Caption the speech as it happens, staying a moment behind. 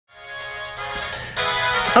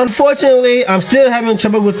unfortunately, I'm still having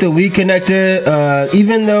trouble with the Wii connector.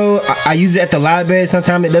 Even though I use it at the library,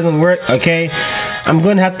 sometimes it doesn't work. Okay, I'm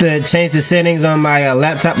gonna have to change the settings on my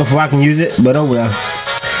laptop before I can use it. But oh well.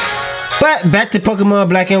 But back to Pokemon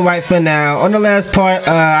Black and White for now. On the last part,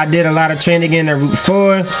 I did a lot of training in Route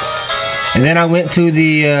 4, and then I went to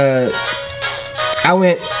the. I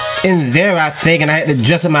went in there, I think, and I had to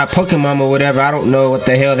dress up my Pokemon or whatever. I don't know what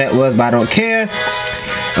the hell that was, but I don't care.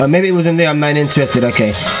 Maybe it was in there. I'm not interested.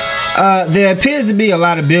 Okay. There appears to be a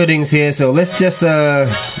lot of buildings here, so let's just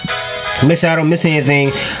make sure I don't miss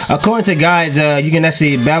anything. According to guides, you can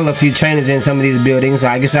actually battle a few trainers in some of these buildings, so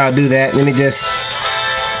I guess I'll do that. Let me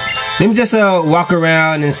just walk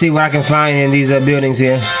around and see what I can find in these buildings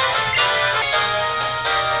here.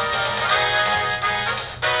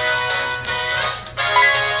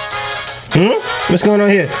 What's going on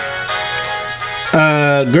here?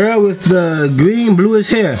 Girl with green bluish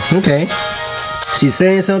hair. Okay. She's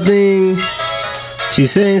saying something.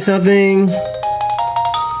 She's saying something.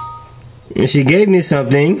 And she gave me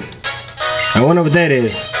something. I wonder what that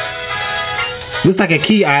is. Looks like a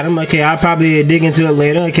key item. Okay, I'll probably dig into it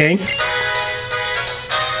later. Okay.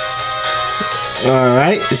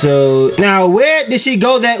 Alright, so now where did she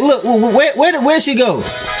go that look where did she go?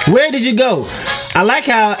 Where did you go? I like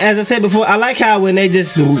how, as I said before, I like how when they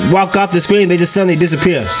just walk off the screen, they just suddenly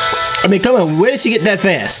disappear. I mean, come on, where did she get that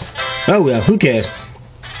fast? Oh well, who cares?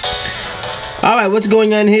 Alright, what's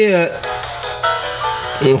going on here?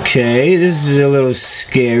 Okay, this is a little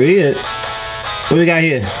scary. What we got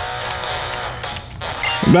here?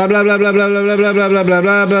 Blah blah blah blah blah blah blah blah blah blah blah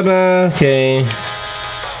blah blah blah. Okay.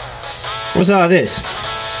 What's all this?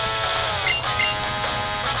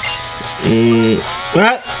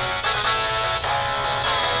 What?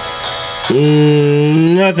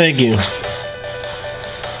 No, thank you.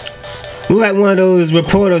 Look like one of those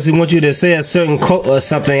reporters who want you to say a certain quote or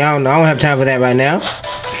something. I don't know. I don't have time for that right now.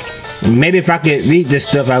 Maybe if I could read this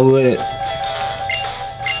stuff, I would.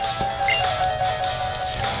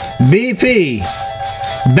 BP.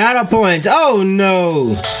 Battle points. Oh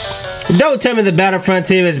no! Don't tell me the Battle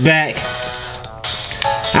Frontier is back.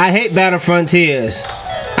 I hate Battle Frontiers.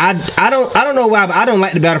 I don't know why, but I don't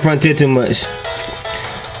like the Battle Frontier too much.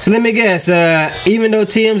 So let me guess. Even though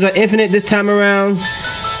TMs are infinite this time around,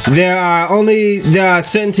 there are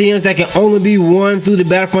certain TMs that can only be won through the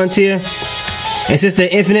Battle Frontier. And since they're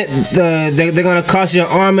infinite, they're gonna cost you an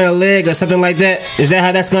arm and a leg or something like that. Is that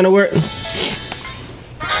how that's gonna work?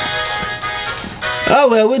 Oh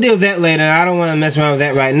well, we'll deal with that later. I don't want to mess around with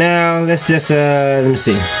that right now. Let's just let me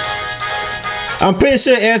see. I'm pretty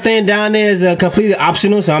sure everything down there is completely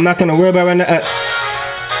optional, so I'm not gonna worry about it right now.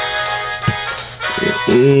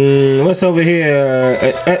 What's over here?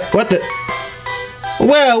 What the?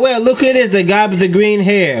 Well, look who it is, the guy with the green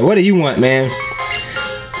hair. What do you want, man?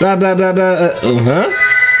 Blah blah blah blah.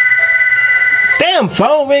 Damn,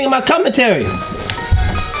 phone ringing my commentary.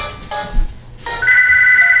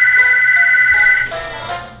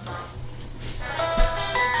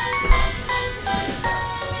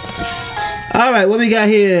 Alright, what we got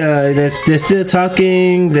here? They're still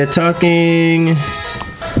talking. They're talking.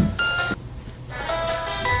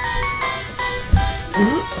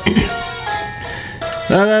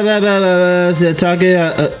 They're talking.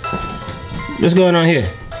 What's going on here?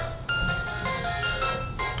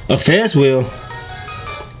 A Ferris wheel?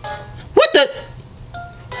 What the?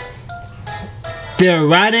 They're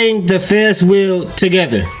riding the Ferris wheel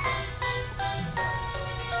together.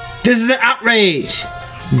 This is an outrage.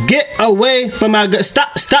 Get away from my girl.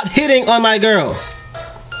 Stop hitting on my girl.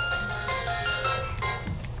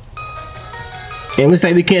 It looks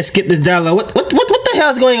like we can't skip this dialogue. What the hell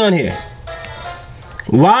is going on here?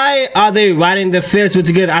 Why are they riding the Ferris wheel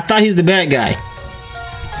together? I thought he was the bad guy.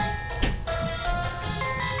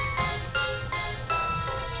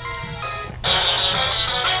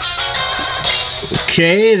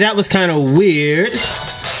 Okay, that was kind of weird.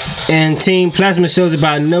 And Team Plasma shows up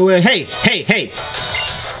out of nowhere. Hey!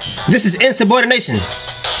 This is insubordination.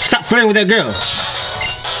 Stop flirting with that girl.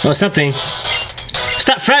 Or something.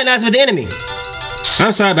 Stop fraternizing with the enemy.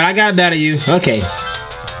 I'm sorry, but I gotta battle you. Okay.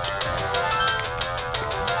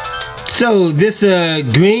 So this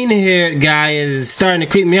green-haired guy is starting to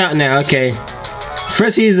creep me out now. Okay.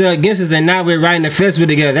 First he's against us, and now we're riding the festival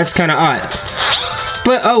together. That's kind of odd.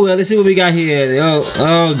 But oh well, let's see what we got here.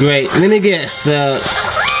 Oh great. Let me guess.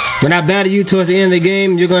 When I battle you towards the end of the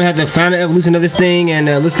game, you're gonna have the final evolution of this thing, and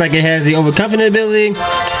looks like it has the overconfident ability.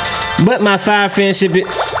 But my fire friendship.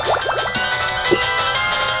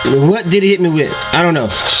 What did he hit me with? I don't know.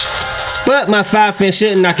 But my fire fin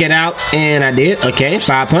shouldn't knock it out, and I did. Okay,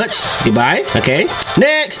 fire punch. Goodbye. Okay,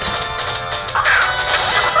 next.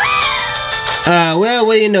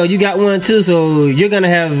 Well, you know, you got one too, so you're gonna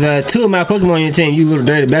have 2 of my Pokemon on your team, you little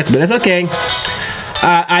dirty bastard, but that's okay.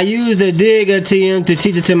 I used the Dig TM to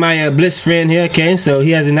teach it to my Bliss friend here, okay? So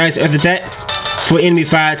he has a nice Earth attack for enemy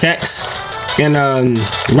fire attacks. And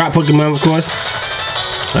Rock Pokemon, of course.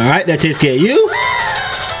 Alright, that takes care of you.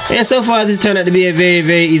 And so far, this turned out to be a very,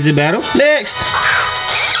 very easy battle. Next!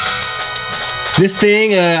 This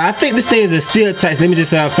thing, I think this thing is a steel type, so let me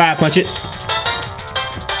just fire punch it.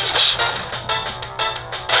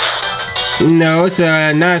 No, it's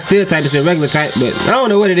not a steel type, it's a regular type, but I don't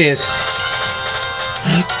know what it is.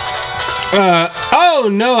 Oh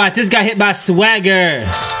no, I just got hit by Swagger.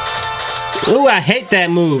 Ooh, I hate that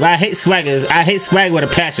move. I hate Swagger. I hate Swagger with a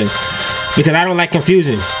passion because I don't like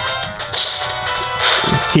confusion.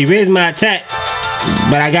 He raised my attack,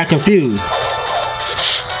 but I got confused.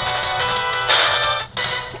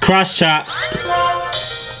 Cross chop.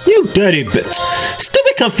 You dirty bitch.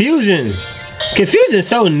 Stupid confusion. Confusion is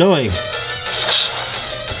so annoying.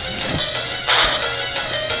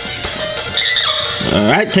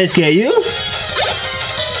 Alright, takes care of you.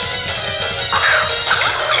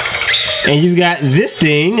 And you've got this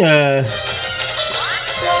thing,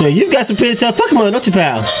 so you've got some pretty tough Pokemon, don't you,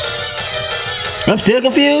 pal? I'm still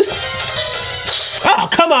confused? Oh,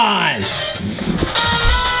 come on!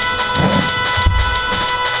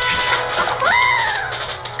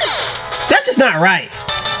 That's just not right.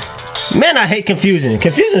 Man, I hate confusion.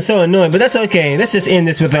 Confusion is so annoying, but that's okay. Let's just end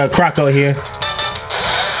this with Croco here.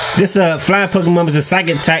 This flying Pokemon is a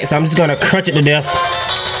psychic type, so I'm just gonna crunch it to death.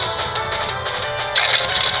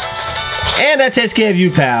 And that takes care of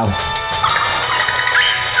you, pal.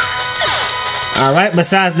 Alright,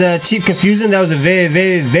 besides the cheap confusion, that was a very,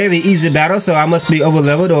 very, very easy battle, so I must be over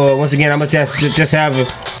leveled, or once again, I must just have a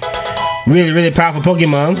really, really powerful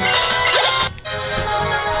Pokemon.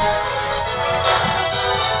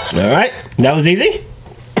 Alright, that was easy.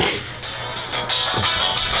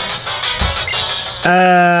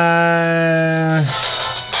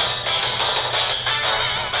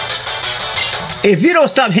 If you don't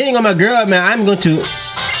stop hitting on my girl, man, I'm going to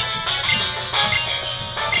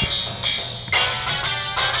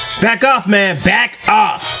back off, man. Back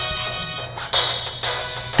off.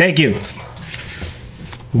 Thank you.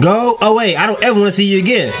 Go away. I don't ever want to see you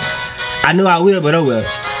again. I know I will, but oh well.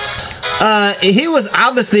 He was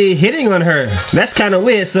obviously hitting on her. That's kind of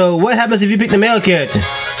weird. So what happens if you pick the male character?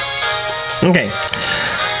 Okay.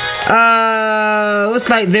 Looks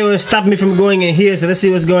like they were stopping me from going in here, so let's see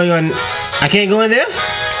what's going on. I can't go in there?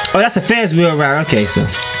 Oh, that's the Ferris wheel ride. Okay, so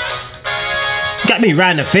got me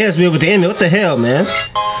riding the Ferris wheel with the enemy. What the hell, man?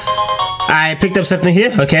 I picked up something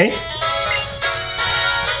here. Okay.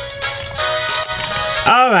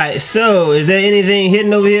 Alright, so is there anything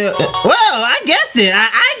hidden over here? Well, I guessed it.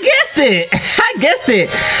 I guessed it. I guessed it.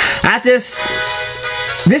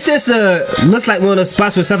 This just looks like one of those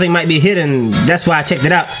spots where something might be hidden. That's why I checked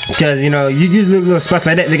it out. Because, you know, you use little spots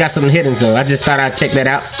like that, they got something hidden. So I just thought I'd check that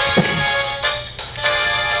out.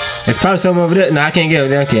 There's probably something over there. No, I can't get over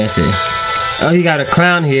there. Okay, I see. Oh, you got a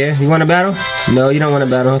clown here. You want a battle? No, you don't want a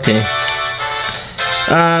battle. Okay.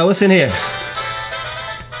 What's in here?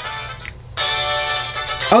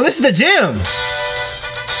 Oh, this is the gym.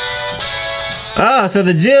 Oh, so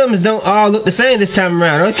the gyms don't all look the same this time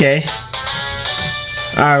around. Okay.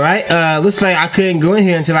 Alright, looks like I couldn't go in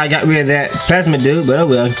here until I got rid of that plasma dude, but oh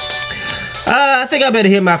well. I think I better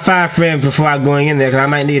hit my fire friend before I'm going in there, because I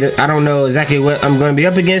might need it. I don't know exactly what I'm going to be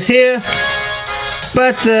up against here.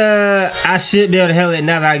 But, I should be able to handle it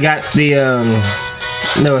now that I got the,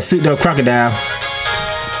 a pseudo crocodile.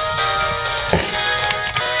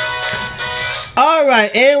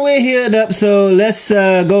 Alright, and we're healed up, so let's,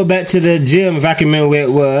 go back to the gym if I can remember where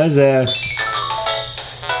it was.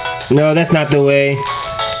 No, that's not the way.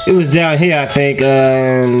 It was down here, I think.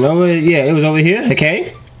 Yeah, it was over here.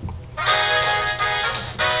 Okay.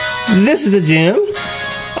 This is the gym.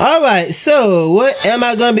 Alright, so what am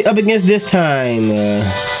I going to be up against this time?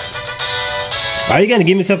 Are you going to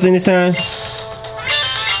give me something this time?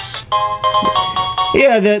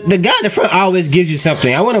 Yeah, the guy in the front always gives you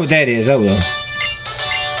something. I wonder what that is. Oh well.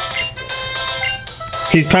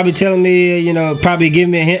 He's probably telling me, you know, probably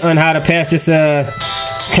giving me a hint on how to pass this,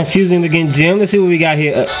 confusing looking gym. Let's see what we got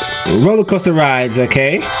here. Roller coaster rides,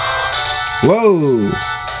 okay. Whoa.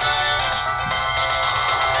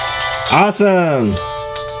 Awesome.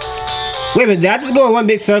 Wait a minute, did I just go in one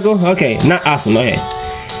big circle? Okay, not awesome, okay.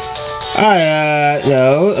 Alright,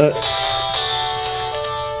 no.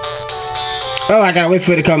 Oh, I gotta wait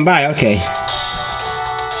for it to come by, okay.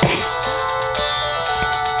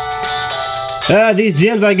 These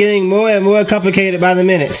gyms are getting more and more complicated by the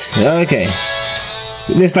minutes. Okay.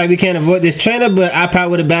 Looks like we can't avoid this trainer, but I probably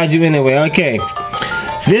would have bowed you anyway. Okay.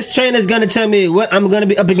 This trainer is going to tell me what I'm going to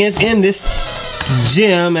be up against in this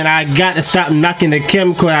gym, and I got to stop knocking the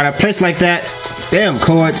camcorder out of place like that. Damn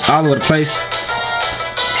cords all over the place.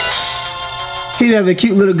 Here you have a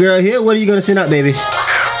cute little girl here. What are you going to send out, baby?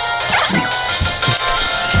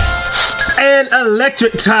 An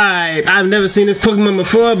electric type. I've never seen this Pokemon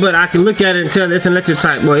before, but I can look at it and tell it's an electric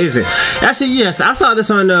type. What is it? Actually, yes, I saw this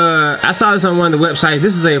on one of the websites.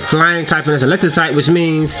 This is a flying type and it's electric type, which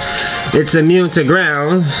means it's immune to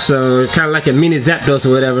ground. So kind of like a mini Zapdos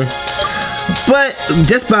or whatever. But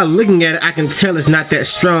just by looking at it, I can tell it's not that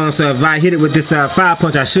strong. So if I hit it with this fire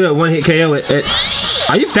punch, I should one hit KO it.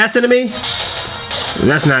 Are you faster than me?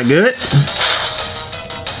 That's not good.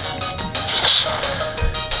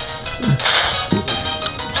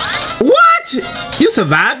 You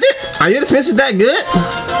survived it? Are your defenses that good?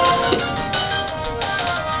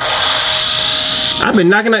 I've been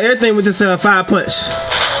knocking out everything with this fire punch.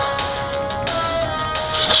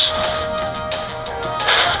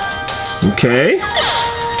 Okay.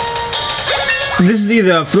 This is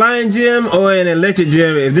either a flying gym or an electric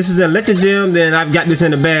gym. If this is an electric gym, then I've got this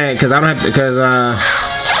in the bag because I don't have to, because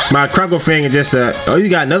my Croco friend is just oh, you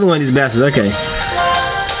got another one of these bastards. Okay.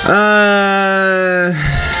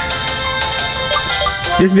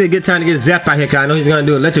 This would be a good time to get Zap out here, because I know he's going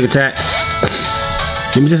to do an electric attack.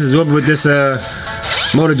 Let me just absorb it with this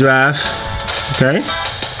motor drive. Okay.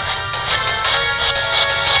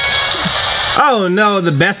 Oh no,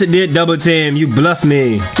 the bastard did double team. You bluffed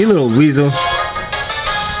me. You little weasel.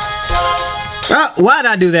 Oh, why'd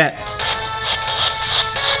I do that?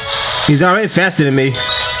 He's already faster than me.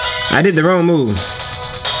 I did the wrong move.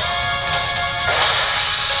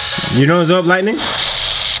 You don't absorb lightning?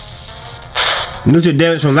 Neutral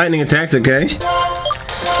damage from lightning attacks, okay.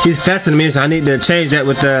 He's faster than me, so I need to change that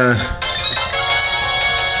with the...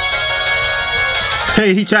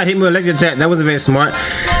 Hey, he tried to hit me with electric attack. That wasn't very smart.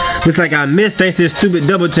 Looks like I missed thanks to this stupid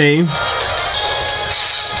double team.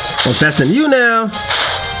 I'm faster than you now.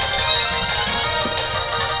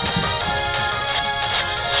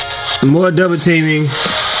 More double teaming.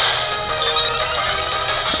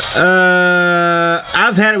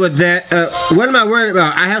 I've had it with that. What am I worried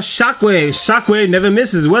about? I have Shockwave. Shockwave never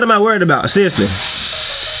misses. What am I worried about? Seriously.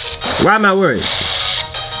 Why am I worried?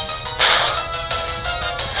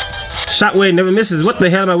 Shockwave never misses. What the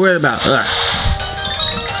hell am I worried about?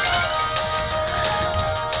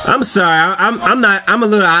 I'm sorry. I'm a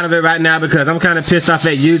little out of it right now because I'm kind of pissed off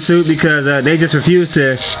at YouTube because they just refuse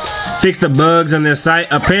to fix the bugs on their site.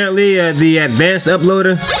 Apparently, the advanced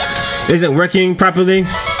uploader isn't working properly.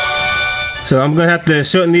 So I'm gonna have to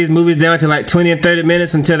shorten these movies down to like 20 and 30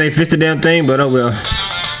 minutes until they fix the damn thing, but oh well.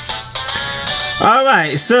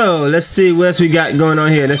 Alright, so let's see what else we got going on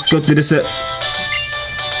here. Let's go through this up.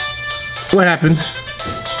 What happened?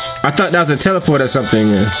 I thought that was a teleport or something.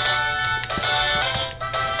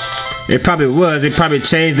 It probably was. It probably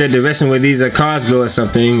changed the direction where these cars go or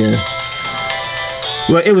something.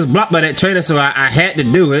 Well, it was blocked by that trainer, so I had to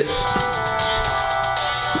do it.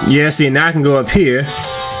 Yeah, see, now I can go up here.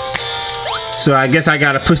 So I guess I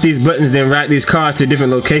gotta push these buttons, then route these cars to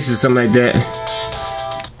different locations, something like that.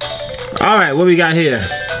 Alright, what we got here?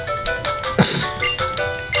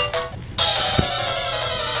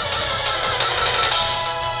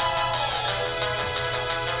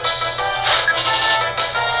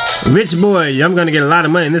 Rich boy, I'm gonna get a lot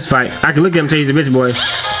of money in this fight. I can look at him and tell he's a rich boy.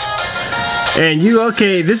 And you,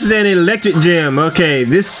 okay, this is an electric gym. Okay,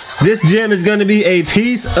 this gym is gonna be a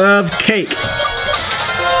piece of cake.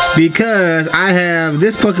 Because I have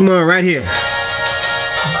this Pokemon right here.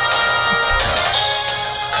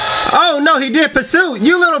 Oh no, he did Pursuit!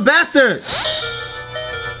 You little bastard!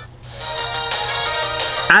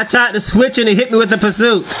 I tried to switch and he hit me with the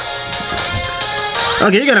Pursuit.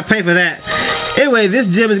 Okay, you're gonna pay for that. Anyway, this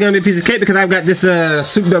gym is gonna be a piece of cake because I've got this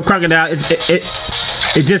souped up crocodile.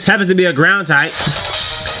 It just happens to be a ground type.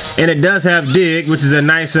 And it does have Dig, which is a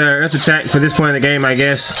nice earth attack for this point in the game, I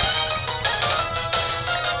guess.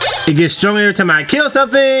 It gets stronger every time I kill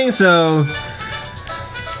something, so...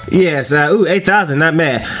 Yes, ooh, 8,000, not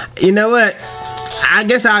bad. You know what? I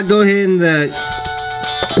guess I'll go ahead and...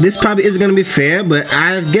 this probably isn't going to be fair, but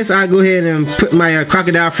I guess I'll go ahead and put my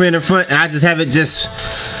crocodile friend in front, and I just have it just...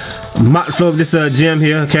 mop flow of this gym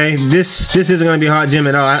here, okay? This isn't going to be a hard gym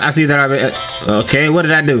at all. I see that already. Okay, what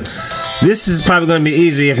did I do? This is probably going to be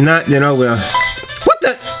easy. If not, then oh well. What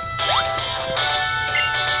the?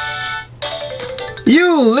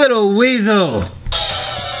 You little weasel!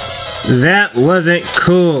 That wasn't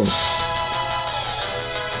cool.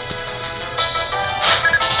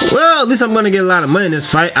 Well, Well, at least I'm gonna get a lot of money in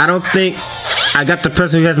this fight. I don't think I got the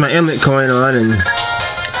person who has my emelet coin on, and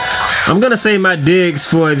I'm gonna save my digs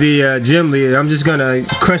for the gym leader. I'm just gonna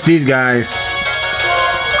crush these guys.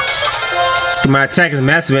 My attack is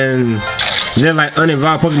massive, and they're like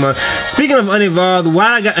unevolved Pokemon. Speaking of unevolved,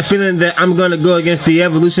 why I got a feeling that I'm gonna go against the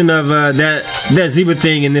evolution of that zebra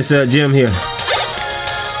thing in this gym here.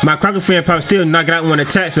 My Croco friend probably still knock it out in one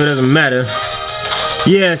attack, so it doesn't matter.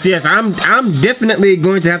 Yes, I'm definitely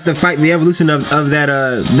going to have to fight the evolution of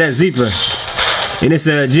that zebra in this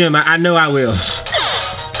gym. I know I will.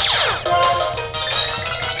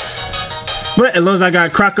 But as long as I got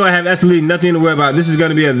Croco, I have absolutely nothing to worry about. This is going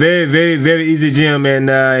to be a very, very, very easy gym, and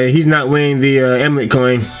he's not winning the emelet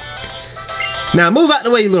coin. Now move out the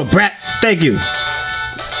way, you little brat. Thank you.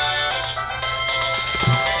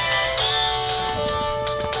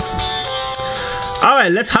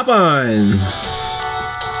 Alright, let's hop on.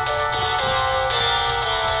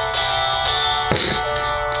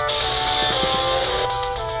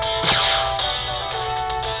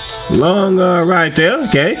 Long right there,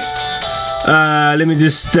 okay. Let me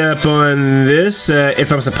just step on this,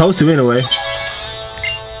 if I'm supposed to anyway.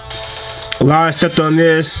 Laura stepped on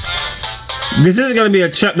this. This isn't gonna be a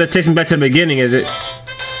trap that takes me back to the beginning, is it?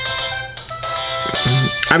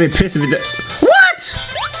 I'd be pissed if it What?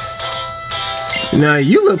 Now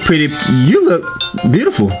you look pretty, you look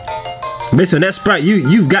beautiful. Based on that sprite,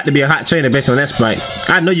 you've got to be a hot trainer based on that sprite.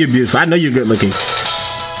 I know you're beautiful, I know you're good looking.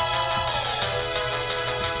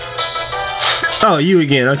 Oh, you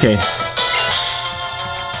again, okay.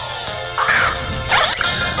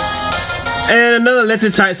 And another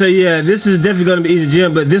electric type, so yeah, this is definitely going to be easy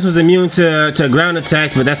gym, but this was immune to ground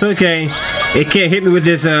attacks, but that's okay. It can't hit me with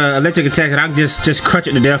this electric attack, and I can just crunch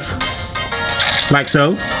it to death. Like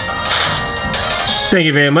so. Thank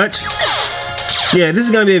you very much. Yeah, this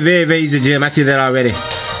is going to be a very, very easy gym. I see that already.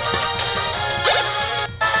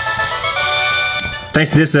 Thanks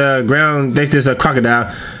to this thanks to this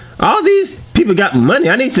crocodile. All these people got money.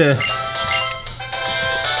 I need to...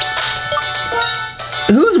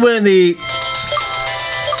 Who's wearing the...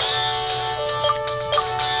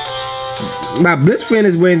 My bliss friend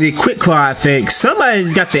is wearing the quick claw, I think.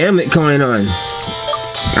 Somebody's got the emelet coin on.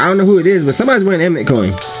 I don't know who it is, but somebody's wearing the emelet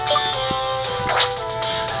coin.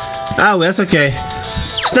 Oh, well, that's okay.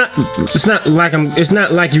 It's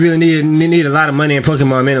not like you really need a lot of money in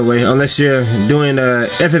Pokemon anyway, unless you're doing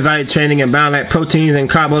effort value training and buying like proteins and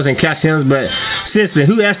carbos and calciums. But seriously,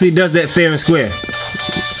 who actually does that fair and square?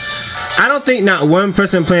 I don't think not one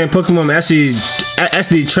person playing Pokemon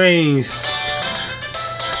actually trains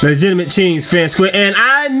legitimate teams fair and square. And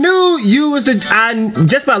I knew you was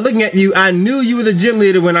just by looking at you, I knew you were the gym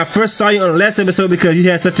leader when I first saw you on the last episode because you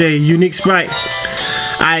had such a unique sprite.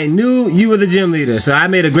 I knew you were the gym leader, so I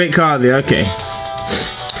made a great call there. Okay.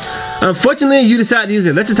 Unfortunately, you decided to use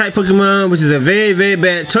an electric type Pokemon, which is a very, very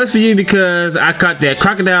bad choice for you because I caught that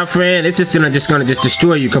crocodile friend. It's just gonna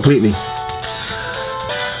destroy you completely.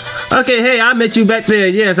 Okay, hey, I met you back there.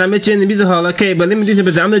 Yes, I met you in the music hall. Okay, but let me do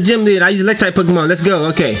something. I'm the gym leader. I use electric type Pokemon. Let's go.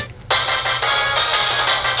 Okay.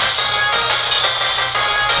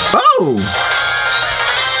 Oh!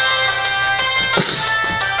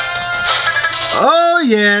 Oh,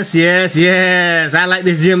 yes. I like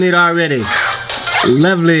this gym leader already.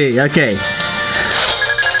 Lovely. Okay.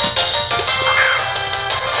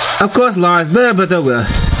 Of course, Laura's better, but oh well.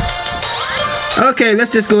 Okay,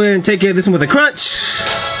 let's just go ahead and take care of this one with a crunch.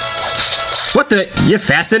 What the? You're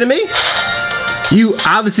faster than me? You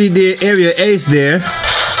obviously did area ace there.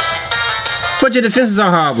 But your defenses are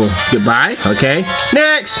horrible. Goodbye. Okay.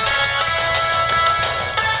 Next!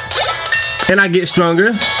 And I get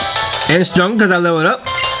stronger. And stronger because I leveled up.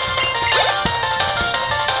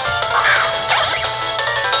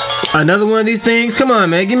 Another one of these things? Come on,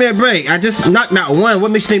 man. Give me a break. I just knocked out one.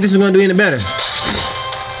 What makes you think this is going to do any better?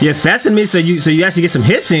 You're faster than me, so you actually get some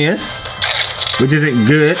hits in. Which isn't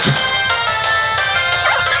good.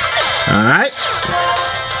 Alright.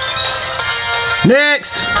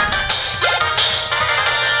 Next.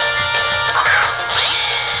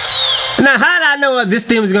 Now, how did I know this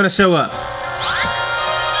thing was going to show up?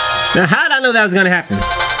 Now, how did I know that was going to happen?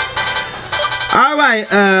 Alright,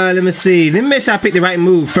 let me see. Let me make sure I pick the right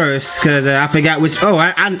move first, because I forgot which... Oh,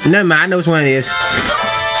 never mind. I know which one it is.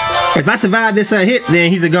 If I survive this hit, then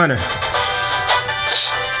he's a gunner.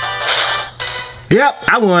 Yep,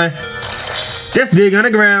 I won. Just dig on the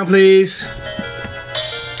ground, please.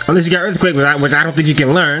 Unless you got Earthquake, which I don't think you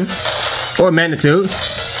can learn. Or Magnitude.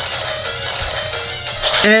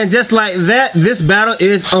 And just like that, this battle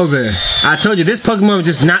is over. I told you, this Pokemon is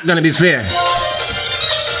just not going to be fair.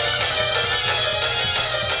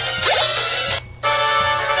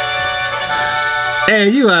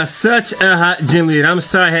 And you are such a hot gym leader. I'm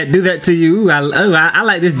sorry I had to do that to you. I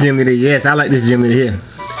like this gym leader. Yes, I like this gym leader here.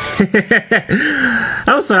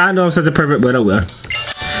 I'm sorry, I know I'm such a pervert, but oh well.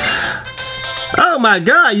 Oh my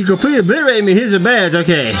god, you completely obliterated me. Here's your badge,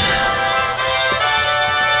 okay.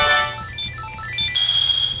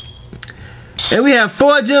 And we have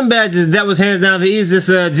 4 gym badges. That was hands down the easiest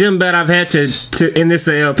gym badge I've had to in this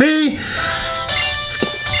LP.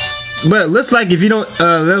 But it looks like if you don't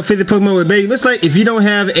level 50 Pokemon with baby, looks like if you don't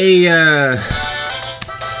have a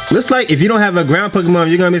ground Pokemon,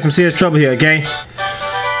 you're gonna be in some serious trouble here, okay?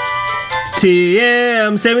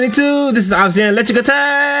 TM72, this is Oxygen Electric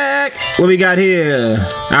Attack. What we got here?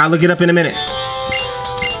 I'll look it up in a minute.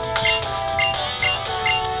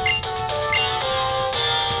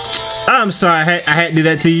 I'm sorry, I had to do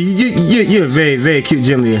that to you. You're a very, very cute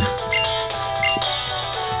gym leader.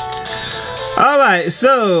 Alright,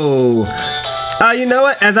 so you know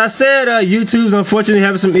what? As I said, YouTube's unfortunately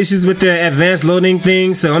having some issues with their advanced loading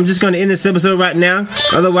thing, so I'm just gonna end this episode right now.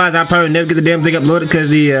 Otherwise, I'll probably never get the damn thing uploaded because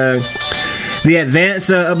the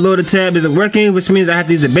advanced uploader tab isn't working, which means I have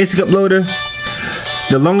to use the basic uploader.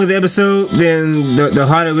 The longer the episode, then the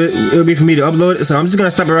harder it'll be for me to upload it. So I'm just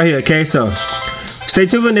gonna stop it right here, okay? So stay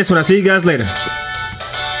tuned for this one. I'll see you guys later.